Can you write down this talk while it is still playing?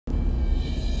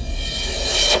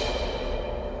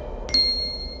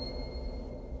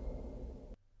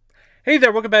Hey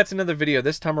there, welcome back to another video.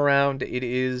 This time around, it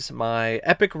is my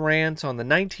epic rant on the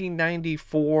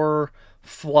 1994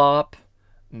 flop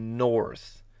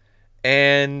North.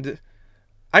 And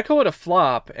I call it a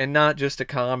flop and not just a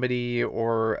comedy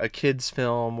or a kid's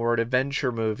film or an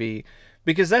adventure movie,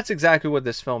 because that's exactly what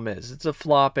this film is. It's a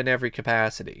flop in every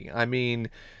capacity. I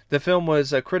mean, the film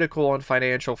was a critical and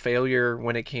financial failure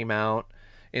when it came out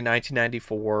in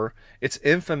 1994. It's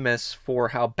infamous for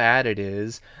how bad it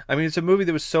is. I mean, it's a movie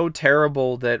that was so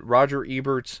terrible that Roger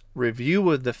Ebert's review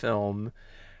of the film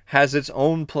has its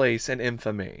own place in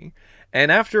infamy.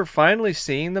 And after finally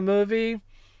seeing the movie,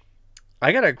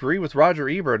 I gotta agree with Roger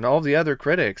Ebert and all the other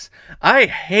critics. I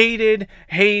hated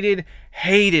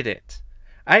it.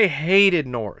 I hated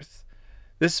North.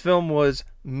 This film was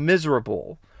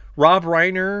miserable. Rob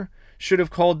Reiner should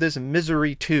have called this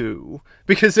Misery 2,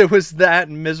 because it was that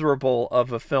miserable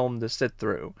of a film to sit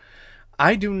through.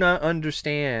 I do not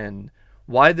understand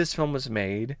why this film was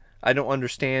made. I don't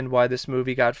understand why this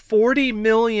movie got $40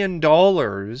 million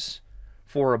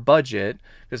for a budget,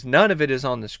 because none of it is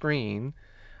on the screen.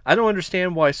 I don't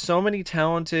understand why so many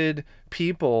talented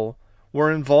people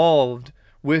were involved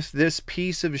with this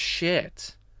piece of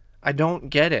shit. I don't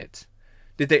get it.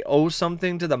 Did they owe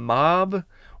something to the mob?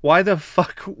 Why the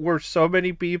fuck were so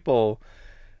many people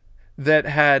that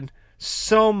had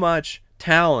so much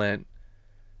talent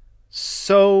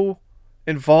so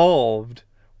involved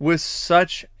with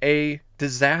such a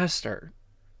disaster?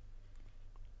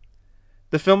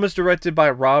 The film is directed by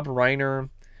Rob Reiner,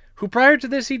 who prior to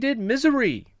this he did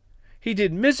Misery. He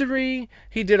did Misery.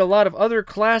 He did a lot of other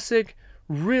classic,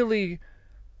 really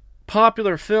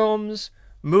popular films,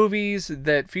 movies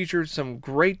that featured some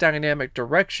great dynamic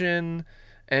direction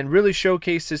and really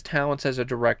showcased his talents as a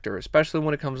director, especially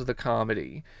when it comes to the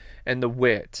comedy and the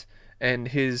wit, and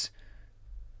his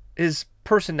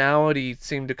personality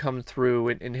seemed to come through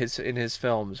in his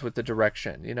films with the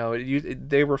direction. You know,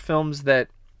 they were films that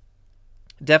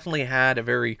definitely had a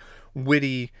very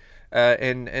witty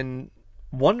and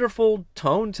wonderful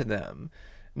tone to them.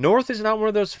 North is not one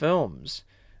of those films.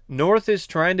 North is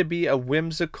trying to be a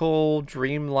whimsical,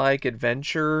 dreamlike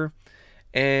adventure,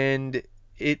 and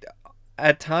it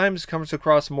at times comes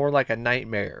across more like a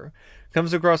nightmare.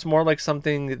 Comes across more like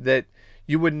something that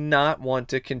you would not want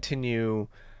to continue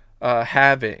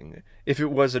having if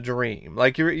it was a dream.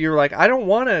 Like you're like, I don't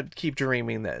want to keep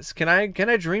dreaming this. Can I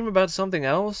dream about something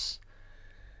else?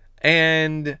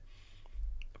 And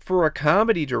for a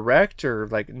comedy director,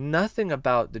 like, nothing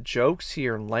about the jokes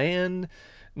here land,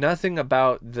 nothing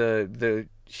about the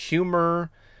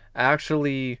humor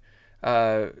actually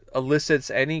elicits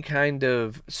any kind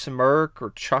of smirk or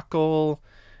chuckle.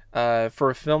 For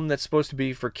a film that's supposed to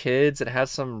be for kids, it has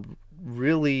some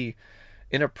really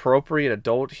inappropriate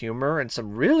adult humor and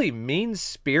some really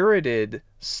mean-spirited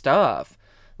stuff,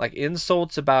 like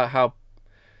insults about how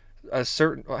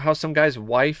some guy's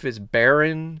wife is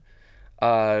barren,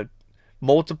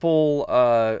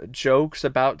 multiple jokes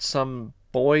about some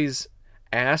boy's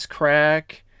ass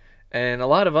crack, and a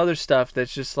lot of other stuff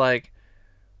that's just like,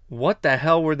 what the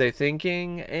hell were they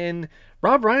thinking? And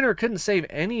Rob Reiner couldn't save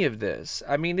any of this.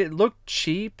 I mean, it looked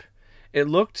cheap. It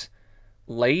looked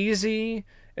lazy.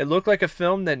 It looked like a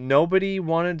film that nobody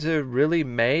wanted to really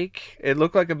make. It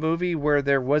looked like a movie where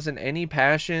there wasn't any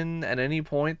passion at any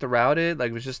point throughout it.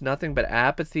 Like, it was just nothing but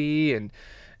apathy,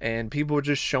 and people were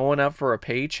just showing up for a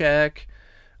paycheck.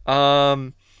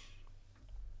 It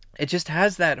just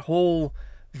has that whole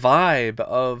vibe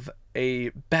of a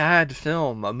bad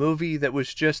film, a movie that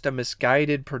was just a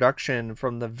misguided production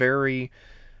from the very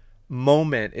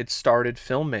moment it started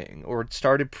filming, or it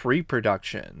started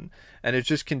pre-production, and it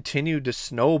just continued to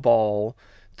snowball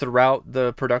throughout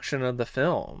the production of the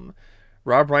film.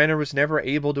 Rob Reiner was never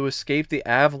able to escape the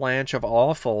avalanche of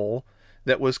awful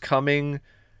that was coming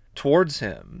towards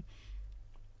him.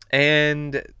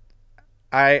 And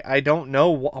I don't know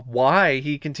why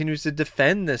he continues to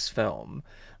defend this film.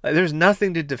 Like, there's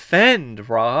nothing to defend,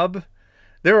 Rob.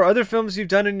 There are other films you've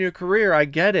done in your career, I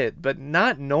get it, but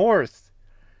not North.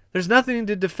 There's nothing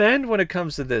to defend when it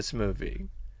comes to this movie.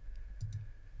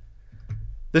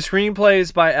 The screenplay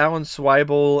is by Alan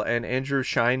Zweibel and Andrew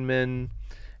Scheinman,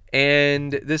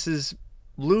 and this is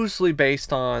loosely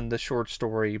based on the short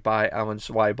story by Alan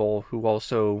Zweibel, who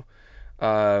also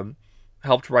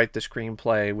helped write the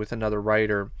screenplay with another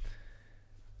writer.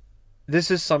 This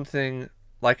is something,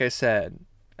 like I said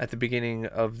at the beginning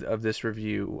of this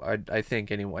review, I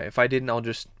think anyway. If I didn't, I'll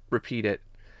just repeat it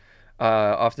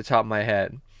off the top of my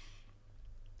head.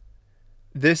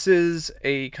 This is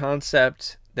a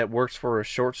concept that works for a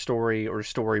short story or a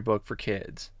storybook for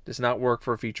kids. Does not work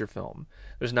for a feature film.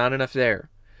 There's not enough there.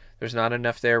 There's not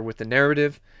enough there with the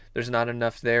narrative. There's not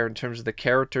enough there in terms of the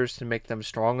characters to make them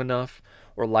strong enough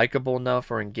or likable enough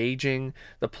or engaging.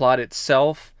 The plot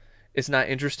itself is not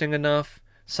interesting enough.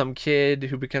 Some kid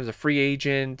who becomes a free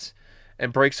agent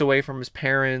and breaks away from his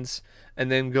parents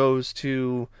and then goes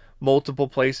to multiple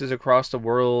places across the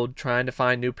world trying to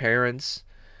find new parents.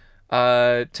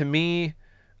 To me,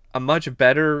 a much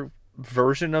better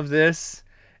version of this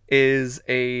is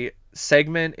a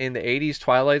segment in the 80s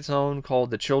Twilight Zone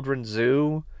called The Children's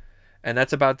Zoo. And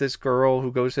that's about this girl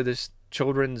who goes to this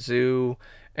children's zoo.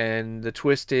 And the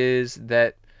twist is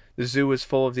that the zoo is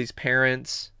full of these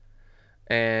parents.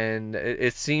 And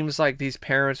it seems like these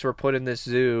parents were put in this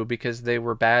zoo because they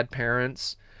were bad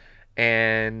parents.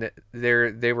 And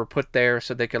they were put there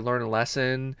so they could learn a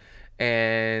lesson.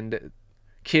 And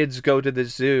kids go to the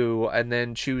zoo and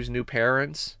then choose new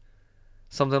parents.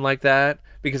 Something like that.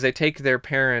 Because they take their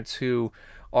parents who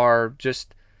are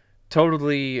just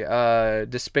totally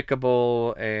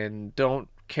despicable and don't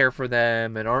care for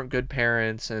them and aren't good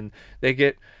parents. And they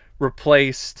get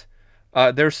replaced.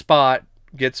 Their spot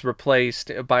gets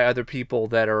replaced by other people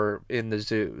that are in the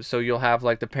zoo. So you'll have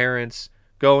like the parents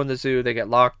go in the zoo, they get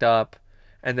locked up,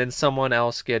 and then someone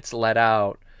else gets let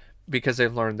out because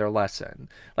they've learned their lesson.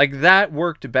 Like, that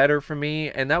worked better for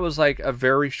me, and that was like a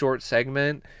very short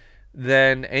segment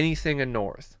than anything in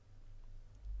North.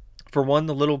 For one,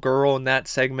 the little girl in that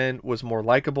segment was more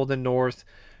likable than North.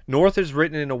 North is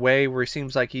written in a way where he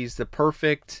seems like he's the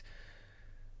perfect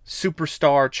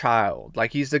superstar child.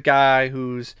 Like, he's the guy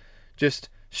who's just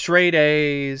straight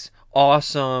A's,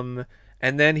 awesome,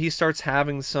 and then he starts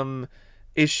having some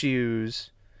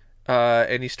issues,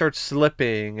 and he starts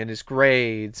slipping in his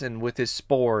grades and with his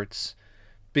sports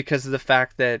because of the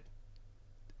fact that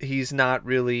he's not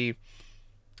really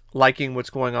liking what's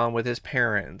going on with his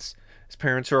parents. His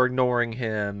parents are ignoring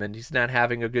him, and he's not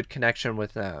having a good connection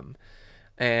with them.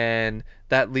 And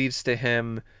that leads to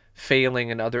him failing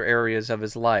in other areas of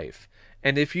his life.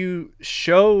 And if you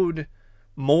showed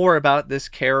more about this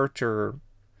character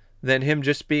than him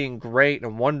just being great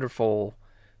and wonderful,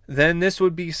 then this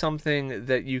would be something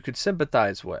that you could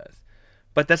sympathize with.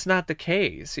 But that's not the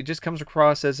case. He just comes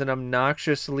across as an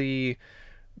obnoxiously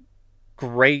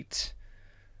great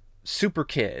super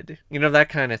kid, you know, that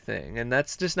kind of thing. And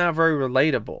that's just not very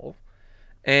relatable.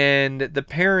 And the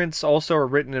parents also are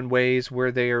written in ways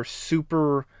where they are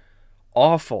super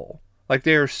awful. Like,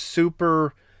 they are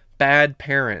super bad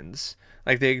parents.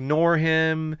 Like, they ignore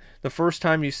him. The first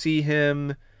time you see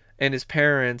him and his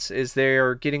parents is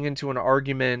they're getting into an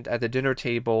argument at the dinner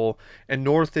table, and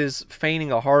North is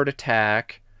feigning a heart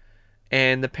attack,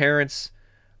 and the parents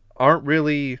aren't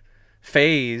really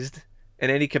fazed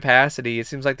in any capacity. It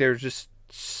seems like they're just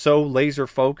so laser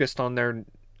focused on their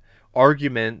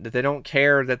argument that they don't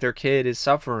care that their kid is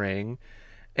suffering.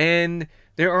 And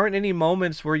there aren't any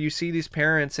moments where you see these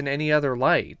parents in any other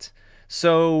light.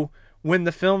 So when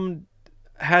the film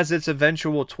has its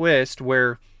eventual twist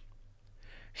where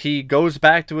he goes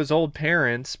back to his old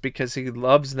parents because he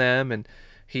loves them and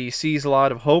he sees a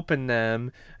lot of hope in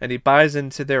them and he buys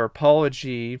into their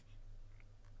apology,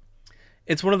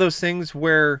 it's one of those things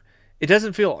where it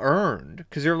doesn't feel earned,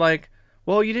 because you're like,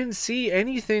 well, you didn't see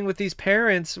anything with these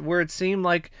parents where it seemed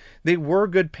like they were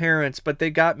good parents, but they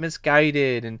got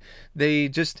misguided and they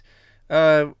just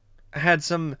had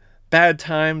some bad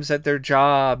times at their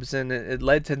jobs, and it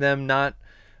led to them not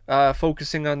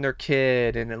focusing on their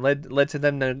kid, and it led to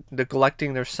them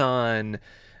neglecting their son,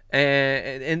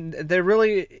 and there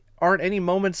really aren't any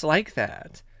moments like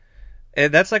that.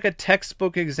 And that's like a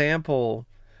textbook example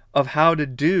of how to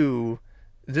do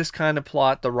this kind of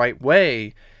plot the right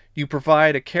way. You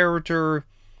provide a character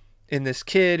in this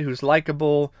kid who's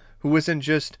likable, who isn't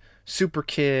just super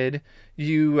kid.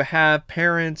 You have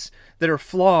parents that are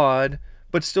flawed,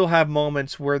 but still have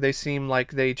moments where they seem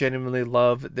like they genuinely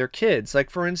love their kids. Like,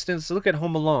 for instance, look at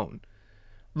Home Alone.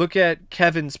 Look at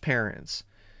Kevin's parents.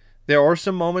 There are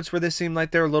some moments where they seem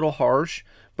like they're a little harsh,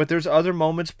 but there's other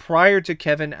moments prior to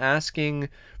Kevin asking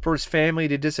for his family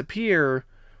to disappear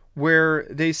where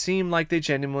they seem like they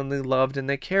genuinely loved and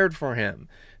they cared for him.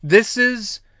 This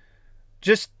is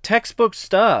just textbook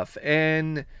stuff,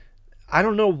 and I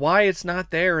don't know why it's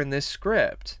not there in this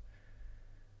script.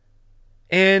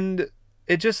 And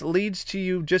it just leads to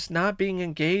you just not being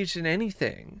engaged in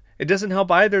anything. It doesn't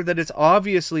help either that it's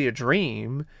obviously a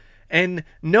dream, and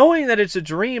knowing that it's a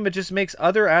dream, it just makes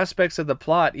other aspects of the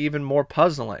plot even more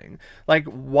puzzling. Like,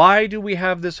 why do we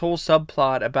have this whole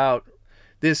subplot about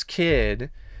this kid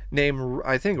named,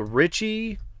 I think,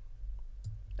 Richie?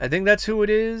 I think that's who it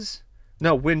is.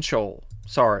 No, Winchell.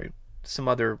 Sorry. Some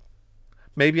other...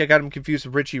 Maybe I got him confused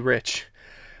with Richie Rich.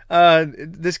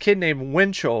 this kid named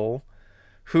Winchell,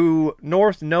 who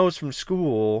North knows from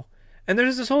school. And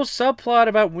there's this whole subplot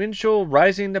about Winchell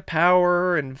rising to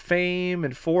power and fame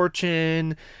and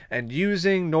fortune and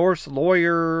using North's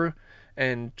lawyer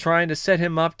and trying to set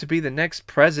him up to be the next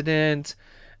president.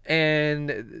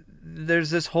 And there's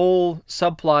this whole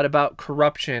subplot about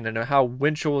corruption and how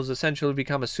Winchell has essentially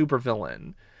become a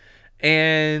supervillain.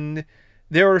 And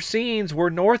there are scenes where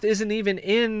North isn't even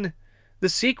in the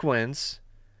sequence,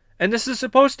 and this is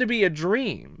supposed to be a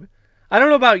dream. I don't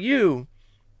know about you.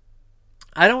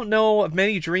 I don't know of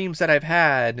many dreams that I've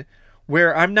had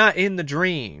where I'm not in the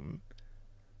dream,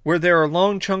 where there are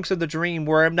long chunks of the dream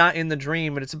where I'm not in the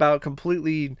dream and it's about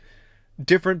completely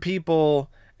different people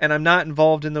and I'm not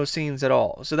involved in those scenes at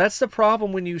all. So that's the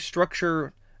problem when you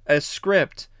structure a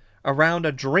script around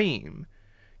a dream.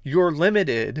 You're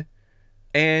limited,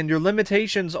 and your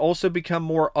limitations also become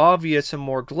more obvious and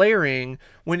more glaring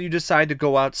when you decide to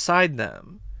go outside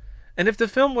them. And if the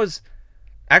film was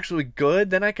actually good,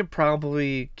 then I could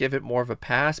probably give it more of a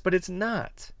pass, but it's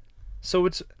not. So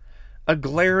it's a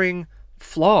glaring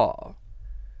flaw.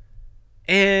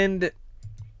 And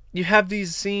you have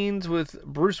these scenes with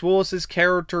Bruce Willis's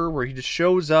character where he just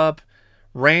shows up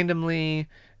randomly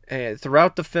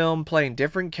throughout the film playing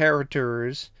different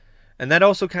characters, and that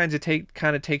also kind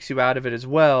of takes you out of it as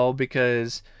well,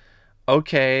 because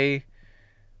okay,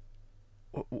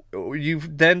 you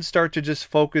then start to just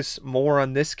focus more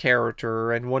on this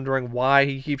character and wondering why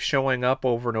he keeps showing up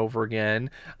over and over again.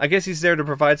 I guess he's there to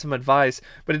provide some advice,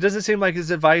 but it doesn't seem like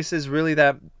his advice is really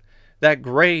that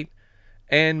great,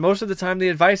 and most of the time the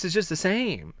advice is just the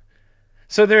same.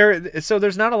 So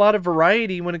there's not a lot of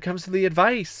variety when it comes to the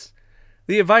advice.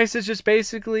 The advice is just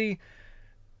basically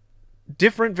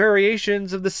different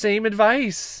variations of the same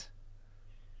advice.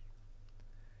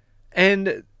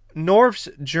 And North's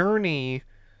journey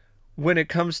when it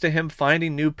comes to him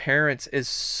finding new parents is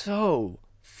so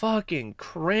fucking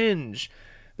cringe.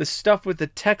 The stuff with the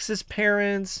Texas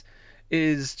parents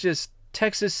is just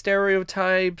Texas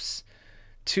stereotypes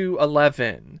to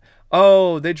 11.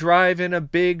 Oh, they drive in a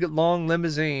big long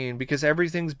limousine because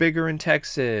everything's bigger in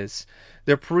Texas.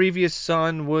 Their previous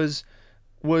son was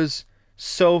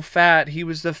so fat, he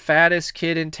was the fattest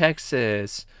kid in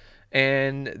Texas.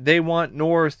 And they want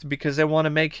North because they want to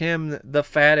make him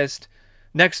the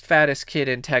next fattest kid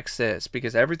in Texas,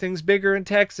 because everything's bigger in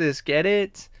Texas. Get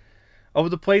it? Oh,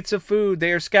 the plates of food,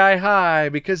 they are sky high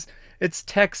because it's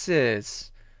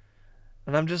Texas.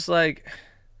 And I'm just like,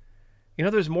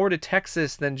 there's more to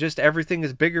Texas than just everything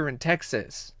is bigger in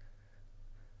Texas.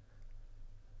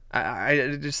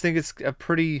 I just think it's a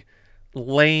pretty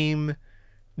lame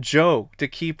joke to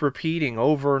keep repeating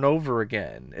over and over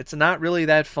again. It's not really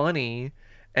that funny,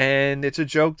 and it's a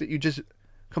joke that you just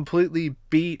completely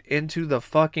beat into the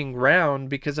fucking ground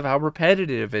because of how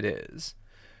repetitive it is.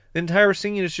 The entire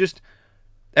scene is just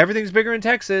everything's bigger in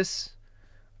Texas.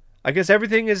 I guess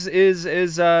everything is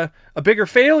a bigger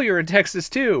failure in Texas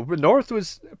too, but North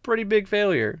was a pretty big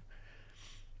failure.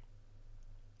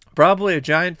 Probably a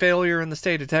giant failure in the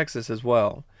state of Texas as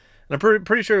well. And I'm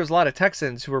pretty sure there's a lot of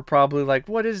Texans who are probably like,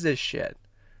 what is this shit?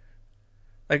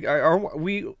 Like,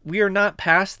 we are not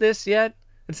past this yet?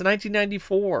 It's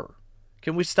 1994.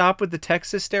 Can we stop with the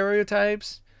Texas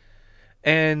stereotypes?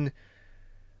 And,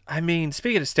 I mean,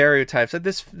 speaking of stereotypes,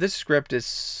 this script is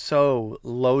so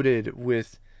loaded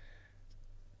with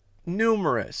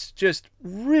numerous, just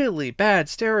really bad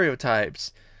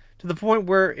stereotypes, to the point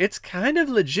where it's kind of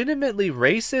legitimately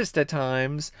racist at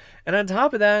times. And on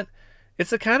top of that,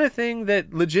 it's the kind of thing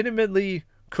that legitimately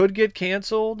could get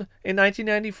canceled in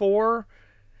 1994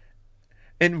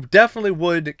 and definitely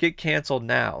would get canceled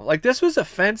now. Like, this was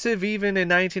offensive even in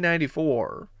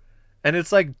 1994, and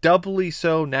it's like doubly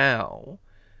so now.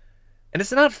 And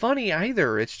it's not funny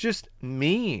either. It's just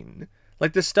mean.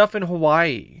 Like the stuff in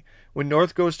Hawaii, when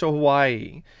North goes to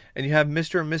Hawaii, and you have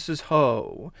Mr. and Mrs.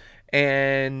 Ho,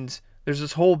 and there's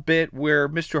this whole bit where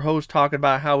Mr. Ho's talking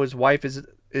about how his wife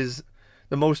is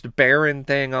the most barren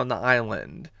thing on the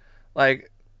island.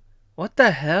 Like, what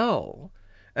the hell?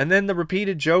 And then the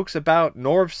repeated jokes about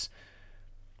North's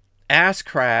ass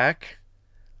crack.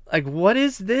 Like, what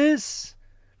is this?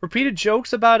 Repeated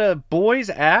jokes about a boy's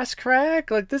ass crack?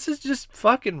 Like, this is just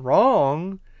fucking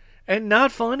wrong and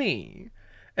not funny.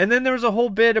 And then there was a whole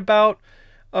bit about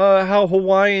how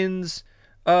Hawaiians,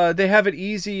 they have it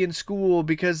easy in school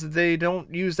because they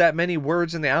don't use that many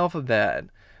words in the alphabet.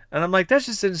 And I'm like, that's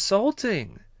just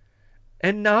insulting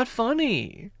and not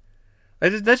funny.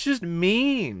 That's just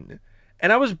mean.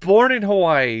 And I was born in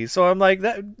Hawaii, so I'm like,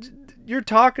 that you're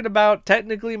talking about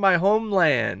technically my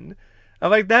homeland. I'm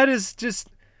like, that is just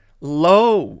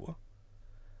low.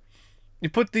 You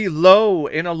put the low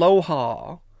in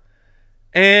aloha.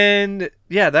 And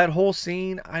yeah, that whole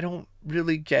scene, I don't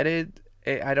really get it.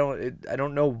 I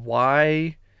don't know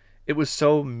why it was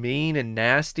so mean and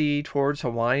nasty towards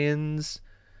Hawaiians.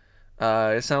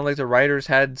 It sounded like the writers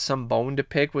had some bone to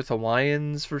pick with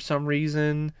Hawaiians for some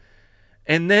reason.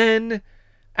 And then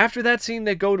after that scene,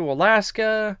 they go to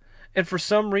Alaska, and for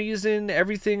some reason,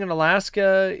 everything in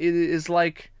Alaska is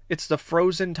like it's the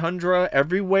frozen tundra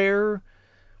everywhere,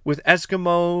 with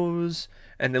Eskimos,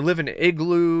 and they live in an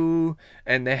igloo,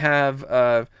 and they have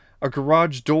a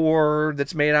garage door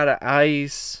that's made out of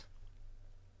ice,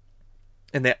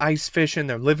 and they ice fish in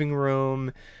their living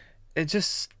room. It's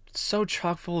just so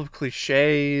chock full of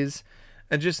cliches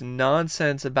and just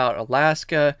nonsense about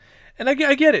Alaska. And I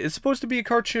get it. It's supposed to be a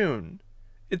cartoon.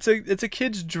 It's a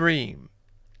kid's dream.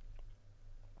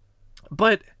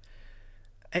 But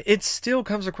it still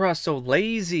comes across so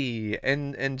lazy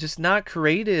and just not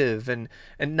creative and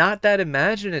not that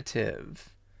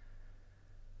imaginative.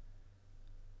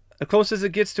 The closest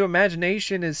it gets to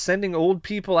imagination is sending old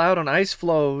people out on ice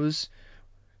floes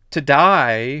to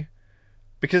die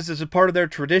because it's a part of their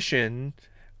tradition.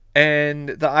 And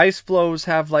the ice floes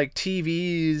have like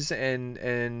TVs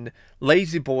and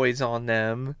lazy boys on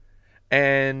them.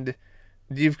 And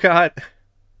you've got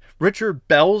Richard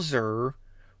Belzer,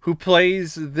 who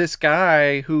plays this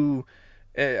guy who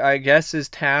I guess is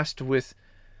tasked with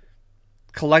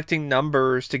collecting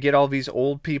numbers to get all these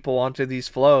old people onto these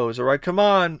flows. All right, come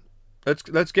on,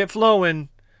 let's get flowing.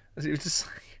 It's just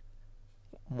like,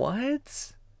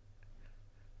 what?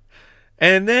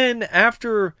 And then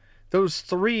after those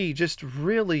 3 just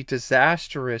really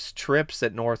disastrous trips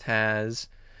that North has,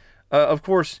 of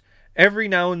course, every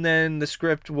now and then the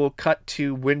script will cut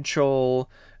to Winchell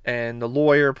and the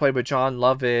lawyer played by John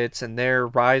Lovitz and their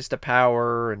rise to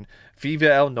power and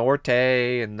Viva El Norte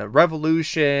and the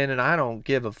revolution, and I don't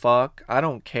give a fuck. I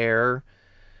don't care.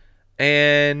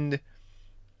 And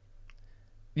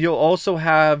you'll also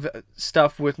have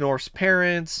stuff with North's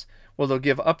parents. Well, they'll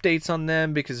give updates on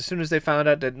them because as soon as they found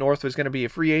out that North was going to be a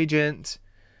free agent,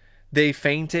 they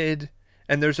fainted.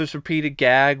 And there's this repeated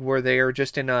gag where they are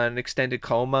just in an extended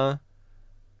coma.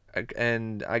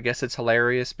 And I guess it's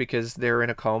hilarious because they're in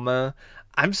a coma.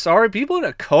 I'm sorry, people in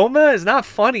a coma is not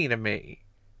funny to me.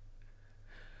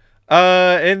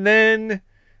 And then,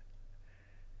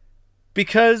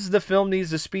 because the film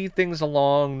needs to speed things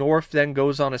along, North then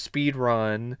goes on a speed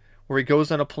run where he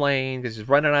goes on a plane because he's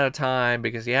running out of time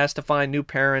because he has to find new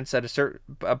parents at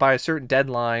by a certain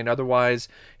deadline. Otherwise,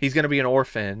 he's going to be an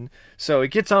orphan. So he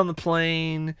gets on the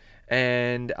plane,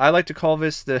 and I like to call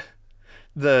this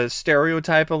the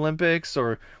stereotype Olympics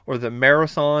or the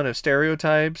marathon of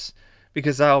stereotypes,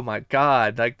 because oh my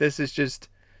god, like this is just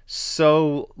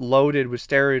so loaded with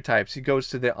stereotypes. He goes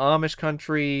to the Amish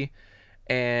country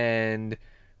and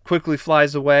quickly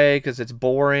flies away because it's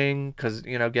boring, because,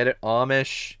 you know, get it,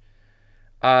 Amish.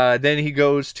 Then he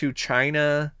goes to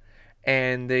China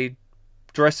and they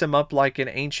dress him up like an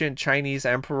ancient Chinese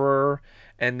emperor,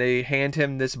 and they hand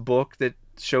him this book that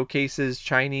showcases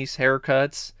Chinese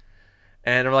haircuts.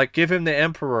 And they're like, give him the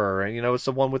emperor. And, you know, it's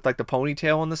the one with, like, the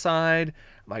ponytail on the side.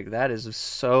 I'm like, that is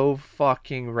so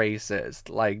fucking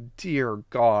racist. Like, dear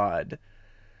God.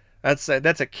 That's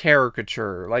a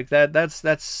caricature. Like, that's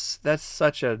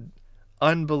such a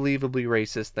unbelievably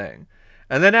racist thing.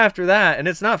 And then after that, and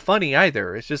it's not funny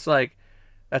either. It's just like,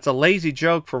 that's a lazy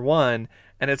joke for one.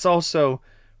 And it's also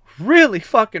really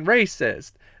fucking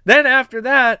racist. Then after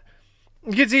that,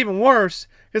 it gets even worse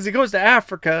because he goes to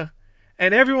Africa.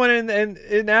 And everyone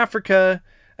in Africa,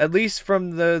 at least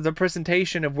from the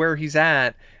presentation of where he's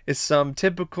at, is some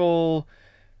typical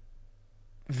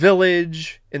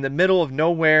village in the middle of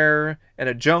nowhere in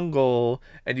a jungle.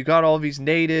 And you got all these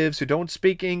natives who don't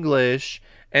speak English.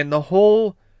 And the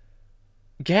whole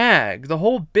gag, the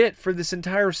whole bit for this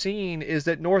entire scene is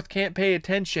that North can't pay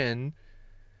attention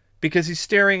because he's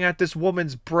staring at this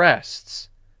woman's breasts.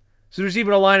 So there's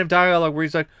even a line of dialogue where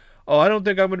he's like, oh, I don't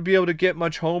think I'm going to be able to get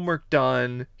much homework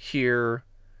done here.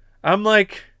 I'm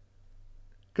like,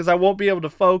 because I won't be able to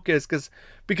focus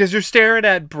because you're staring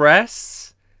at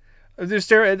breasts. They're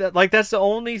staring at, like, that's the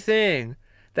only thing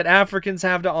that Africans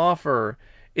have to offer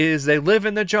is they live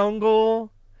in the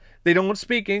jungle, they don't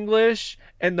speak English,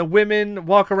 and the women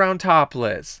walk around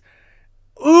topless.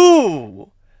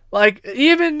 Ooh! Like,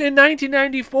 even in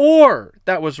 1994,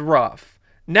 that was rough.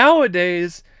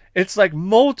 Nowadays, it's like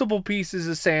multiple pieces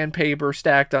of sandpaper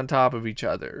stacked on top of each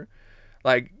other.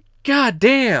 Like,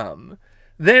 goddamn.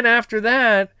 Then after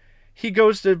that, he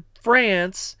goes to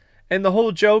France, and the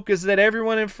whole joke is that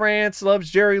everyone in France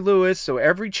loves Jerry Lewis, so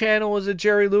every channel is a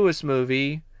Jerry Lewis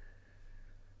movie.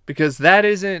 because that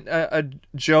isn't a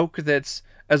joke that's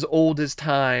as old as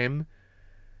time.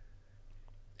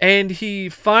 And he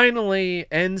finally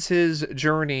ends his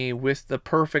journey with the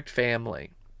perfect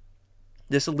family.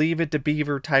 This Leave It to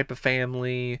Beaver type of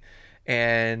family.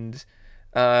 And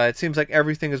it seems like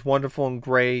everything is wonderful and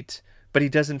great, but he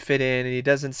doesn't fit in, and he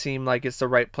doesn't seem like it's the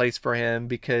right place for him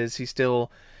because he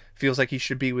still feels like he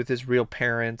should be with his real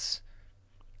parents,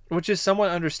 which is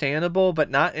somewhat understandable, but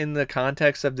not in the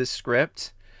context of this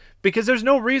script, because there's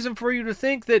no reason for you to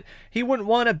think that he wouldn't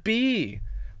want to be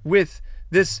with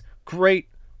this great,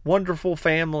 wonderful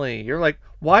family. You're like,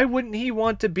 why wouldn't he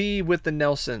want to be with the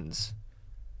Nelsons?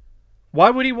 Why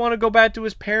would he want to go back to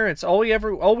his parents? All we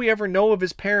ever know of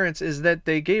his parents is that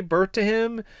they gave birth to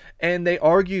him and they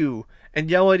argue and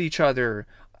yell at each other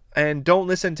and don't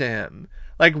listen to him.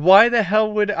 Like, why the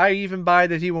hell would I even buy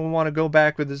that he would want to go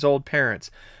back with his old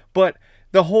parents? But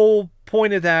the whole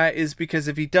point of that is because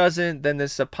if he doesn't, then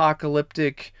this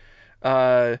apocalyptic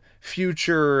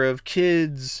future of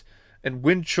kids and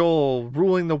Winchell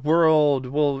ruling the world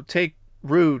will take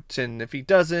root. And if he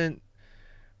doesn't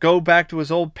go back to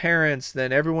his old parents,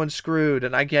 then everyone's screwed.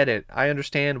 And I get it. I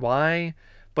understand why.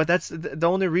 But that's the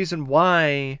only reason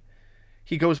why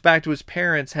he goes back to his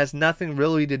parents has nothing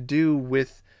really to do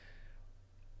with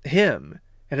him.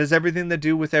 It has everything to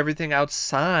do with everything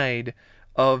outside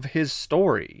of his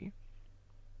story.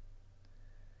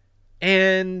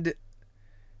 And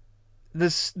the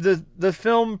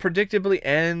film predictably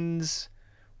ends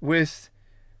with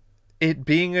it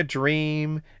being a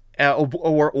dream,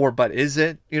 or but is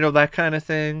it? You know, that kind of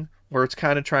thing, where it's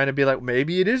kind of trying to be like,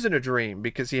 maybe it isn't a dream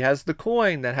because he has the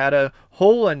coin that had a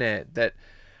hole in it that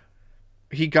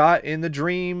he got in the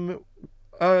dream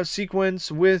sequence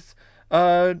with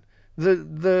the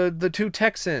two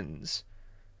Texans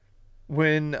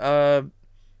when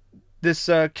this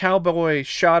cowboy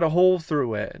shot a hole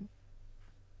through it.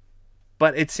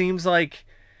 But it seems like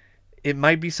it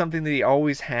might be something that he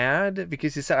always had,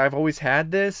 because he said, I've always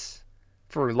had this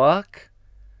for luck.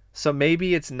 So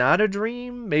maybe it's not a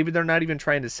dream. Maybe they're not even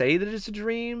trying to say that it's a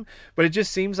dream, but it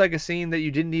just seems like a scene that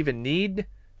you didn't even need,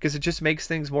 because it just makes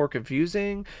things more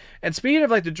confusing. And speaking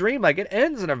of like the dream, like, it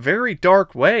ends in a very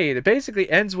dark way. It basically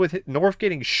ends with North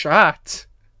getting shot.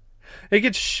 He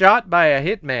gets shot by a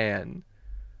hitman,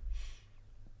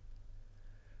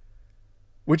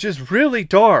 which is really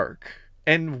dark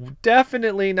and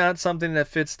definitely not something that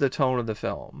fits the tone of the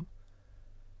film.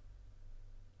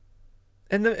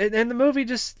 And the movie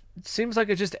just seems like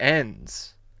it just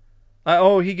ends.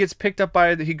 He gets picked up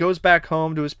he goes back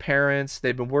home to his parents.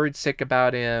 They've been worried sick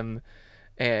about him,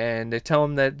 and they tell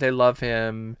him that they love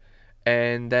him,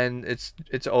 and then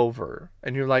it's over.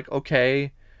 And you're like,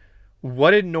 okay,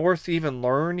 what did North even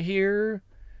learn here?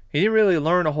 He didn't really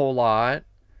learn a whole lot.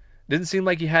 Didn't seem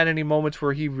like he had any moments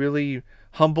where he really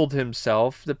humbled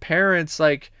himself. The parents,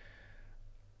 like,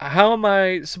 how am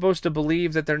I supposed to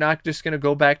believe that they're not just going to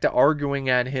go back to arguing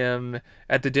at him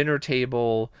at the dinner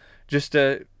table just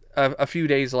a few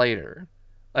days later?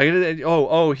 Like,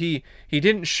 he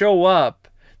didn't show up.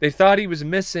 They thought he was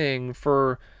missing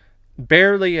for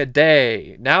barely a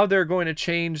day. Now they're going to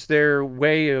change their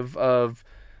way of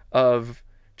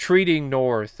treating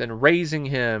North and raising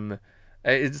him.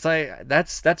 It's like,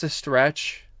 that's a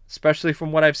stretch, especially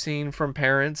from what I've seen from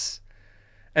parents.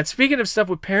 And speaking of stuff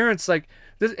with parents, like,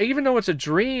 this, even though it's a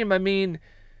dream, I mean,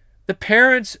 the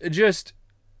parents just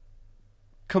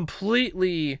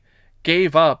completely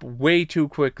gave up way too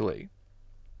quickly.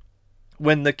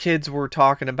 When the kids were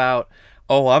talking about,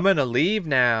 oh, I'm going to leave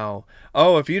now.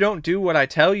 Oh, if you don't do what I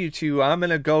tell you to, I'm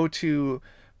going to go to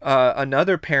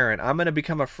another parent. I'm going to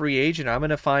become a free agent. I'm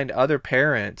going to find other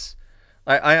parents.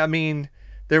 I mean,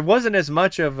 there wasn't as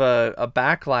much of a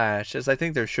backlash as I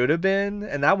think there should have been,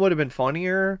 and that would have been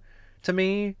funnier to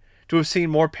me, to have seen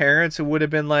more parents who would have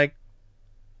been like,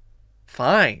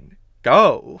 fine,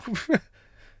 go.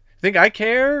 Think I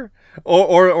care?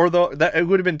 Or that it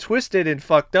would have been twisted and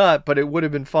fucked up, but it would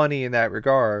have been funny in that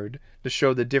regard to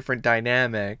show the different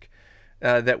dynamic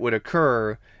that would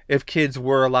occur if kids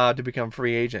were allowed to become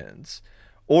free agents.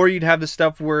 Or you'd have the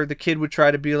stuff where the kid would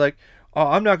try to be like, oh,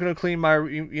 I'm not going to clean my,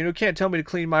 can't tell me to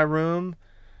clean my room.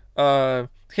 Can't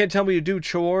tell me to do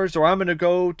chores, or I'm going to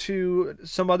go to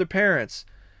some other parents.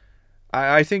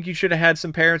 I think you should have had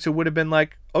some parents who would have been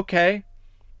like, okay,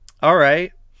 all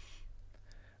right.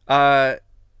 How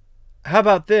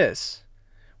about this?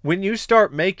 When you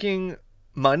start making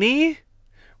money,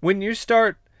 when you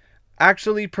start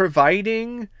actually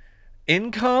providing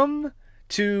income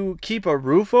to keep a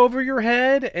roof over your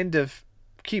head and to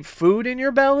keep food in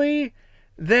your belly,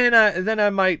 then I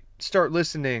might start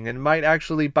listening and might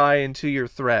actually buy into your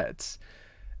threats.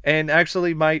 and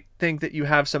actually might think that you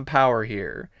have some power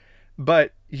here.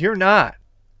 But you're not.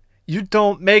 You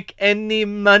don't make any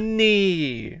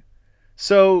money.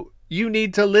 So you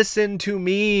need to listen to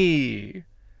me.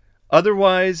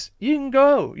 Otherwise, you can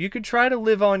go. You could try to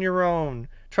live on your own.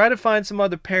 Try to find some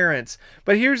other parents.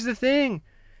 But here's the thing.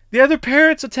 The other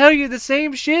parents will tell you the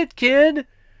same shit, kid.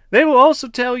 They will also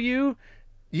tell you,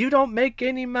 you don't make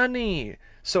any money.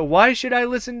 So why should I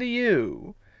listen to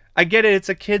you? I get it. It's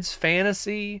a kid's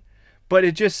fantasy. But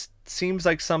it just seems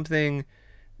like something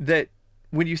that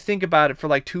when you think about it for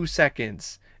like 2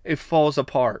 seconds, it falls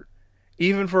apart.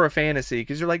 Even for a fantasy.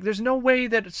 Because you're like, there's no way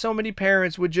that so many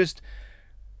parents would just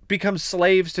become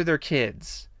slaves to their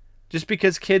kids. Just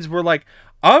because kids were like,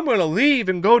 I'm going to leave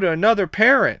and go to another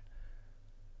parent.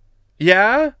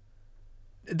 Yeah?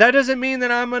 That doesn't mean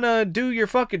that I'm going to do your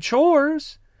fucking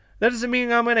chores. That doesn't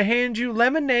mean I'm going to hand you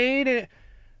lemonade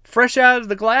fresh out of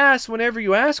the glass whenever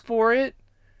you ask for it.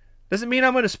 Doesn't mean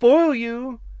I'm going to spoil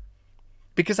you.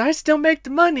 Because I still make the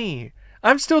money.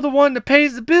 I'm still the one that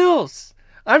pays the bills.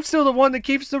 I'm still the one that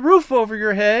keeps the roof over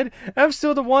your head. I'm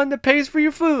still the one that pays for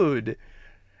your food.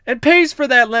 And pays for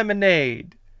that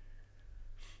lemonade.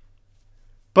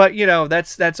 But, you know,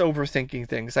 that's overthinking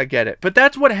things. I get it. But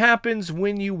that's what happens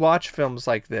when you watch films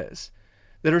like this.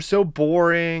 That are so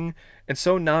boring and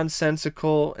so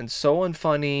nonsensical and so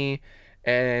unfunny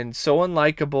and so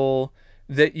unlikable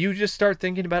that you just start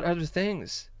thinking about other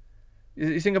things.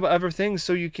 You think about other things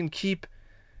so you can keep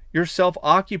yourself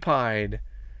occupied.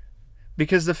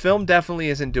 Because the film definitely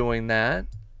isn't doing that.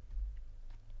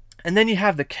 And then you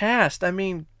have the cast. I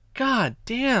mean, god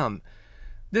damn.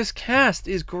 This cast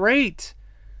is great.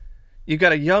 You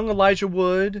got a young Elijah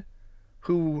Wood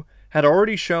who had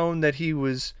already shown that he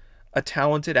was a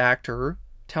talented actor,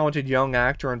 talented young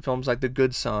actor in films like The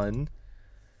Good Son.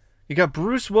 You got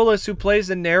Bruce Willis who plays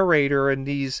the narrator and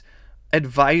these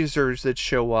advisors that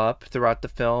show up throughout the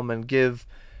film and give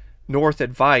North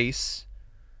advice.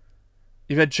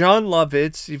 You've got John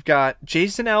Lovitz, you've got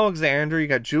Jason Alexander, you've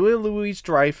got Julia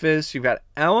Louis-Dreyfuss, you've got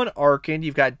Alan Arkin,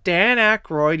 you've got Dan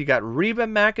Aykroyd, you've got Reba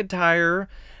McEntire,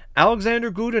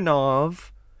 Alexander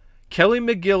Godunov, Kelly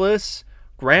McGillis,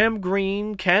 Graham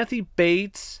Greene, Kathy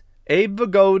Bates, Abe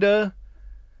Vigoda,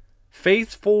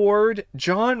 Faith Ford,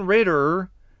 John Ritter,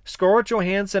 Scarlett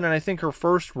Johansson, and I think her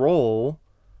first role,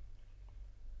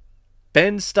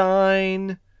 Ben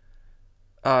Stein,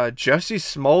 Jussie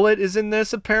Smollett is in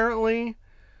this apparently.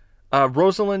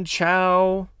 Rosalind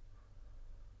Chow,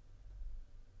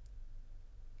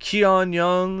 Keon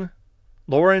Young,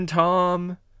 Lauren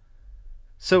Tom.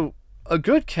 So, a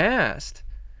good cast.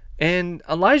 And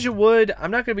Elijah Wood,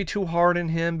 I'm not going to be too hard on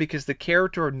him because the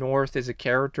character of North is a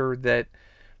character that,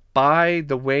 by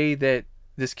the way that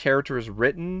this character is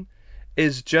written,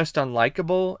 is just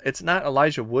unlikable. It's not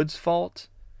Elijah Wood's fault.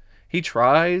 He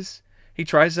tries. He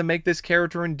tries to make this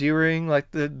character endearing, like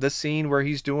the scene where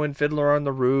he's doing Fiddler on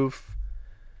the Roof.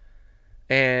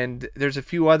 And there's a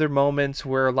few other moments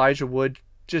where Elijah Wood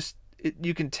just,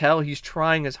 you can tell he's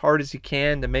trying as hard as he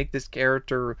can to make this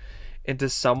character into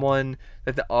someone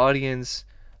that the audience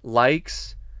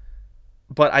likes.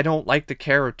 But I don't like the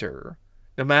character.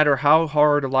 No matter how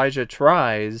hard Elijah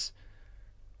tries,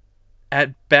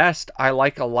 at best I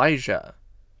like Elijah,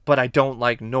 but I don't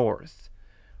like North.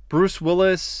 Bruce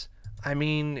Willis, I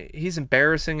mean, he's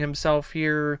embarrassing himself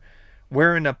here,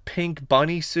 wearing a pink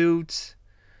bunny suit.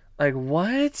 Like,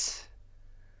 what?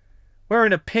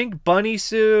 Wearing a pink bunny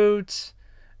suit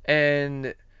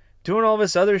and doing all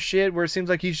this other shit where it seems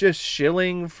like he's just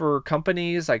shilling for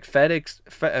companies like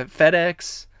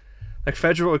FedEx, like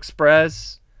Federal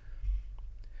Express.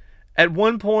 At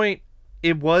one point,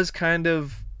 it was kind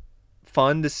of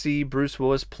fun to see Bruce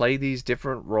Willis play these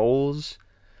different roles.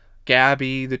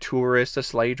 Gabby, the tourist, the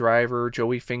sleigh driver,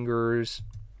 Joey Fingers.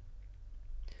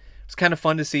 It's kind of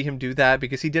fun to see him do that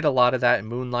because he did a lot of that in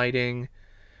Moonlighting.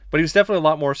 But he was definitely a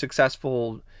lot more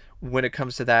successful when it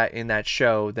comes to that in that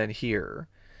show than here.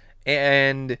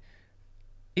 And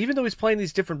even though he's playing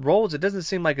these different roles, it doesn't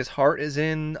seem like his heart is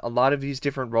in a lot of these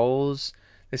different roles.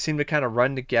 They seem to kind of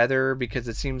run together because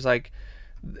it seems like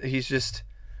he's just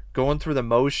going through the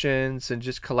motions and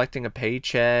just collecting a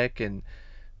paycheck and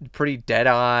pretty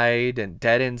dead-eyed and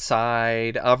dead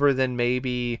inside, other than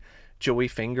maybe Joey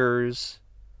Fingers.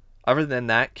 Other than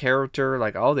that character,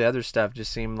 like all the other stuff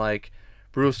just seemed like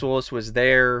Bruce Willis was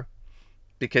there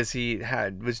because he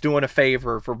was doing a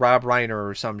favor for Rob Reiner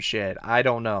or some shit. I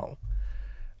don't know.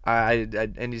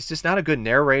 And he's just not a good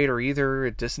narrator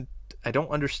either. I don't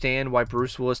understand why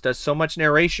Bruce Willis does so much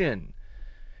narration.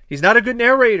 He's not a good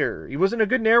narrator. He wasn't a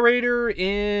good narrator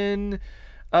in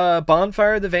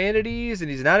Bonfire of the Vanities,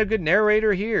 and he's not a good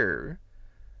narrator here.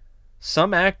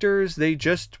 Some actors, they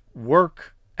just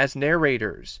work as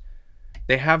narrators.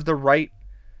 They have the right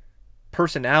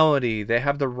personality. They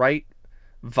have the right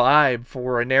vibe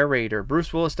for a narrator.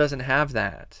 Bruce Willis doesn't have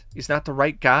that. He's not the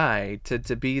right guy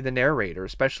to be the narrator,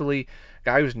 especially a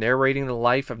guy who's narrating the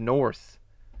life of North.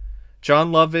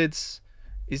 John Lovitz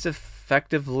is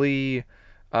effectively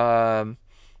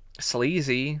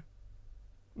sleazy.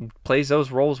 Plays those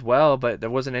roles well, but there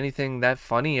wasn't anything that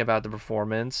funny about the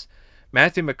performance.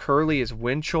 Matthew McCurley is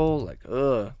Winchell. Like,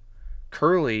 ugh.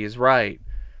 Curly is right.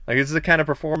 Like, this is the kind of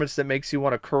performance that makes you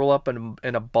want to curl up in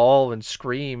a ball and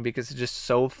scream because it's just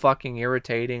so fucking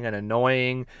irritating and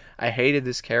annoying. I hated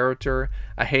this character.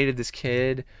 I hated this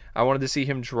kid. I wanted to see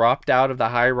him dropped out of the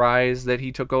high rise that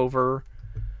he took over.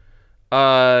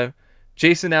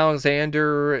 Jason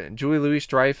Alexander and Julie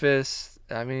Louis-Dreyfuss.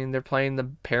 I mean, they're playing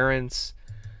the parents.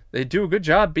 They do a good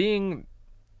job being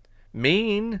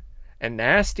mean and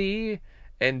nasty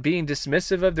and being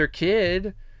dismissive of their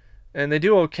kid. And they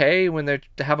do okay when they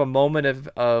have a moment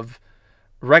of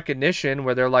recognition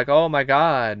where they're like, oh my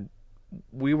God,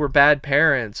 we were bad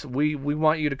parents. We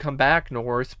want you to come back,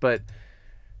 North. But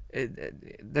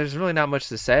there's really not much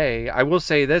to say. I will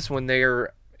say this, when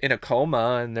they're in a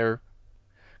coma and they're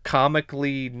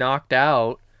comically knocked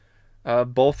out,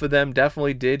 both of them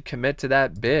definitely did commit to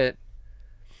that bit.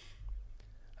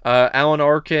 Alan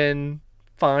Arkin,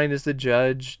 fine as the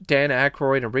judge. Dan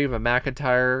Aykroyd and Reba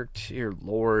McEntire, dear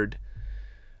Lord.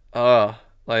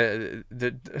 Like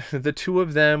the two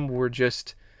of them were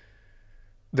just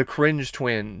the cringe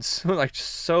twins. Like, just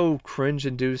so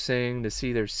cringe-inducing to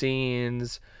see their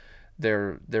scenes,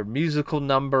 their musical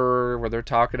number where they're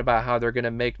talking about how they're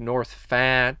gonna make North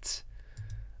fat.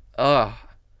 Dan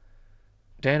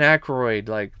Aykroyd,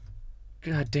 like,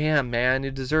 God damn, man,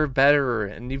 you deserve better,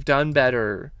 and you've done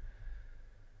better.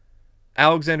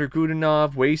 Alexander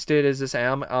Godunov, wasted as this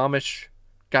Amish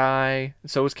guy.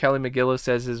 And so is Kelly McGillis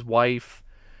as his wife.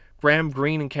 Graham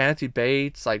Greene and Kathy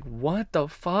Bates. Like, what the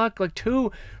fuck? Like,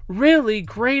 two really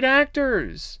great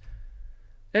actors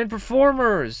and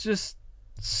performers just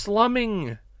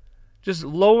slumming, just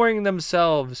lowering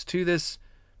themselves to this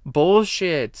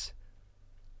bullshit.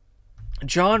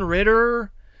 John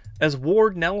Ritter as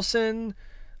Ward Nelson.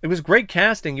 It was great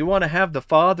casting. You want to have the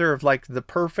father of, like, the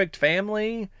perfect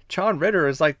family? John Ritter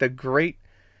is, like, the great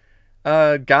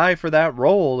guy for that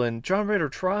role. And John Ritter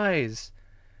tries.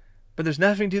 But there's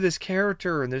nothing to this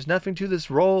character. And there's nothing to this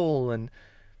role. And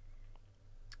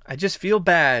I just feel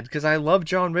bad because I love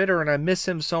John Ritter and I miss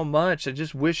him so much. I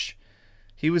just wish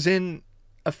he was in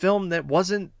a film that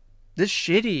wasn't this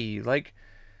shitty. Like,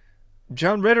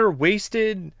 John Ritter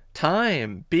wasted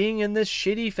time being in this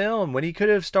shitty film when he could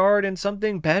have starred in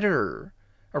something better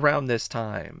around this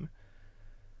time.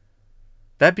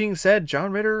 That being said,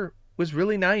 John Ritter was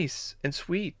really nice and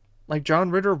sweet. Like,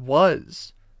 John Ritter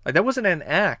was. Like, that wasn't an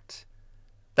act.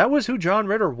 That was who John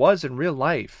Ritter was in real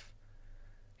life.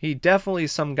 He definitely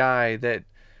is some guy that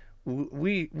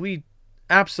we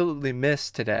absolutely miss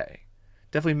today.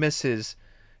 Definitely miss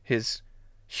his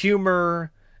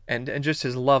humor and just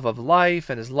his love of life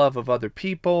and his love of other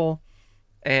people.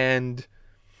 And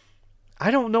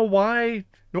I don't know why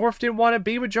North didn't want to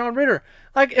be with John Ritter.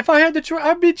 Like, if I had the choice,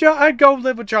 I'd go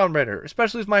live with John Ritter,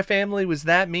 especially if my family was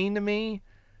that mean to me.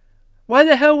 Why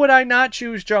the hell would I not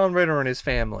choose John Ritter and his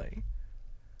family?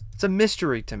 It's a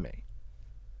mystery to me.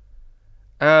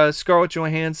 Scarlett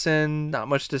Johansson, not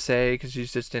much to say because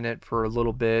she's just in it for a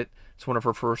little bit. It's one of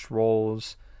her first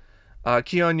roles.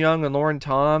 Keon Young and Lauren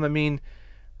Tom, I mean,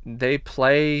 they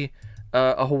play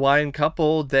a Hawaiian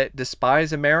couple that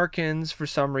despise Americans for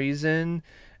some reason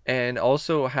and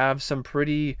also have some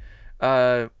pretty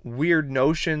weird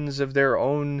notions of their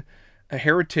own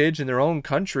heritage and their own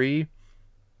country.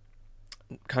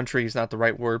 Country is not the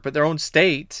right word, but their own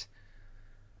state.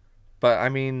 But, I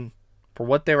mean, for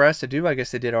what they were asked to do, I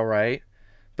guess they did all right.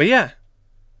 But, yeah,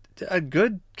 a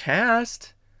good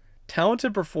cast.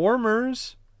 Talented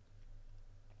performers.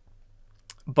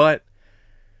 But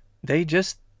they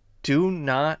just do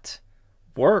not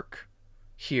work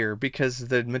here because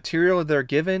the material they're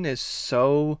given is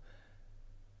so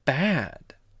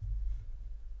bad.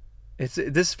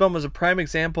 This film is a prime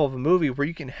example of a movie where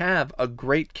you can have a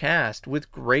great cast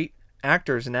with great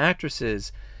actors and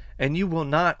actresses, and you will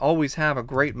not always have a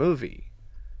great movie.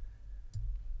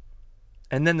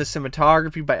 And then the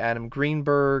cinematography by Adam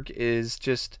Greenberg is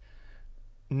just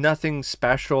nothing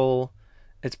special.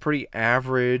 It's pretty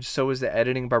average. So is the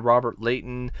editing by Robert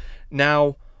Layton.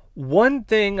 Now, one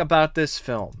thing about this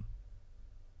film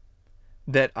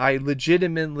that I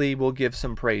legitimately will give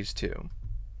some praise to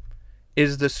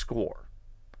is the score.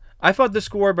 I thought the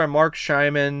score by Mark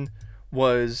Scheinman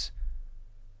was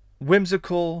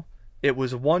whimsical. It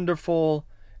was wonderful.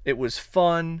 It was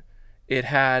fun. It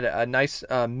had a nice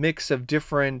mix of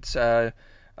different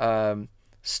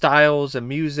styles of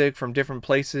music from different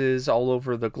places all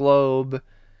over the globe.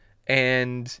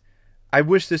 And I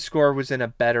wish this score was in a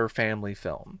better family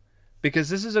film, because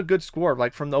this is a good score.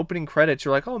 Like, from the opening credits,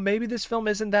 you're like, oh, maybe this film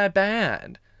isn't that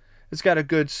bad. It's got a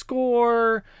good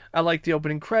score. I like the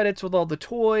opening credits with all the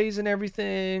toys and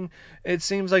everything. It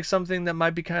seems like something that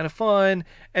might be kind of fun.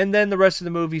 And then the rest of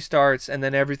the movie starts, and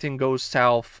then everything goes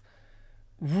south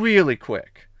really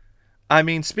quick. I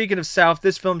mean, speaking of south,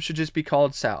 this film should just be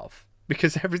called South,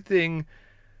 because everything,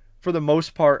 for the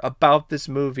most part, about this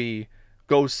movie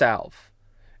goes south.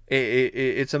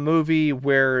 It's a movie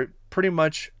where pretty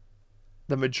much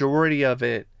the majority of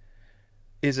it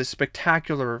is a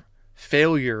spectacular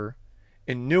failure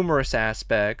in numerous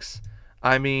aspects.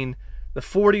 I mean, the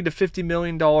 $40 to $50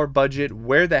 million budget,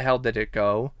 where the hell did it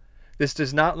go? This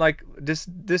does not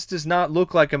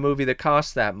look like a movie that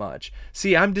costs that much.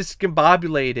 See, I'm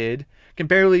discombobulated, can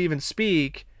barely even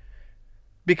speak,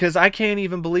 because I can't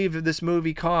even believe that this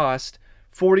movie cost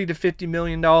 $40 to $50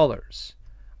 million.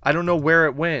 I don't know where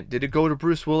it went. Did it go to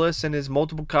Bruce Willis and his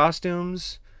multiple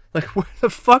costumes? Like, where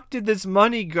the fuck did this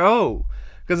money go?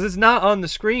 Because it's not on the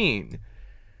screen.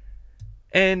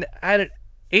 And at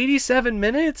 87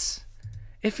 minutes,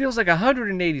 it feels like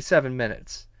 187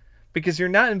 minutes. Because you're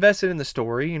not invested in the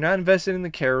story, you're not invested in the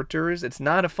characters, it's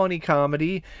not a funny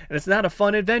comedy, and it's not a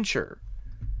fun adventure.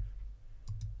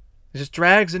 It just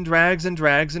drags and drags and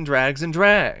drags and drags and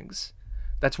drags.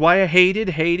 That's why I hated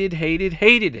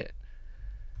it.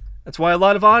 That's why a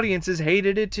lot of audiences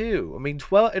hated it too. I mean,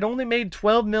 it only made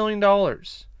 $12 million.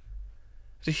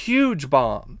 It's a huge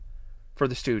bomb for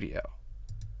the studio.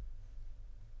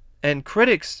 And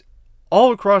critics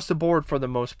all across the board, for the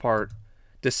most part,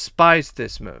 despised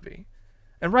this movie.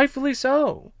 And rightfully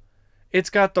so.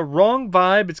 It's got the wrong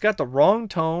vibe. It's got the wrong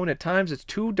tone. At times it's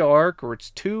too dark, or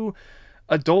it's too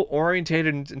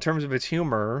adult-orientated in terms of its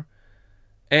humor.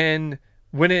 And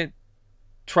when it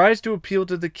tries to appeal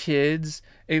to the kids,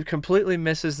 it completely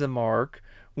misses the mark.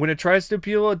 When it tries to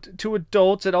appeal to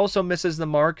adults, it also misses the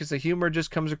mark, because the humor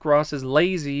just comes across as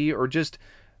lazy or just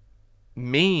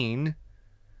mean.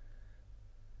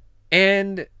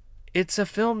 And it's a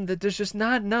film that there's just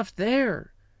not enough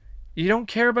there. You don't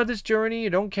care about this journey. You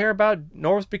don't care about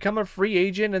North becoming a free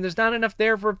agent. And there's not enough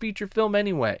there for a feature film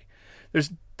anyway.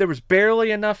 There was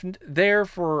barely enough there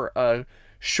for a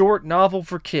short novel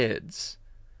for kids.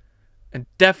 And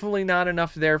definitely not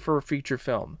enough there for a feature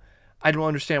film. I don't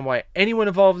understand why anyone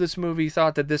involved in this movie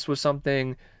thought that this was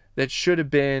something that should have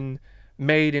been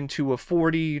made into a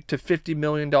 $40 to $50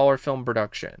 million film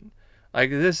production. Like,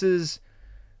 this is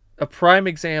a prime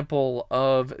example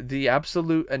of the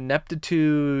absolute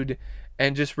ineptitude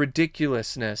and just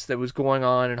ridiculousness that was going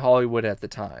on in Hollywood at the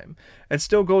time, and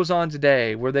still goes on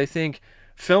today, where they think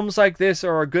films like this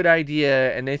are a good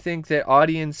idea, and they think that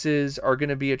audiences are going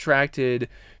to be attracted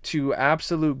to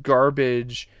absolute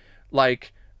garbage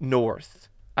like North.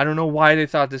 I don't know why they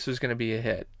thought this was going to be a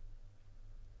hit,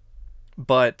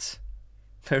 but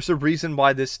there's a reason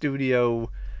why this studio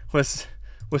was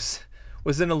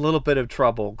in a little bit of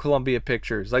trouble. Columbia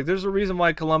Pictures, like, there's a reason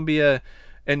why Columbia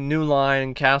and New Line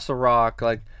and Castle Rock,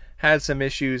 like, had some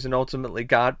issues and ultimately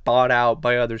got bought out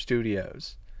by other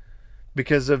studios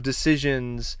because of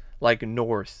decisions like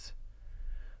North.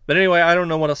 But anyway, I don't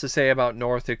know what else to say about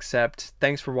North, except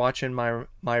thanks for watching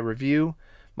my review,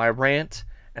 my rant,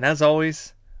 and as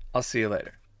always, I'll see you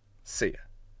later. See ya.